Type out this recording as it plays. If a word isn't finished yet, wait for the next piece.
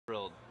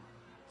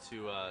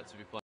to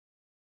be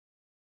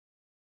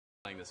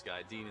playing this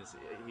guy. Dean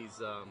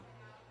he's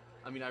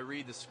I mean, I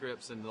read the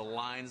scripts and the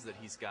lines that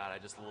he's got, I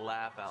just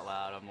laugh out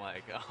loud. I'm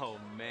like, oh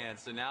man.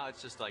 So now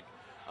it's just like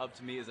up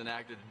to me as an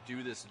actor to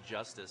do this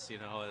justice, you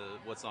know,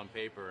 what's on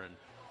paper,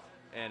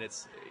 and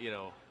it's, you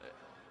know,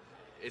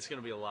 it's going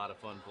to be a lot of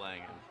fun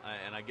playing him,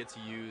 and I get to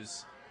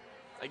use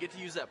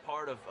that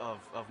part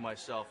of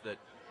myself that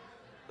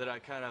I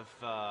kind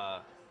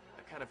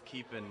of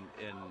keep in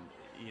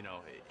you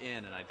know,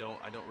 and I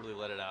don't really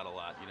let it out a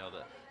lot. You know,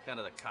 the kind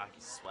of the cocky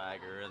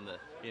swagger and the,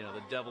 you know,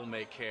 the devil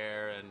may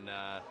care, and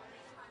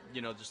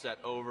you know, just that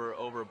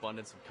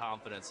overabundance of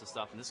confidence and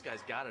stuff. And this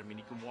guy's got it. I mean,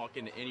 he can walk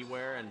into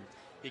anywhere and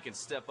he can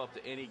step up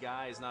to any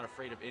guy. He's not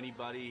afraid of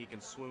anybody. He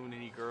can swoon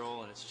any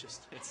girl, and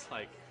it's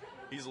like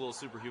he's a little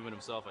superhuman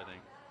himself, I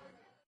think.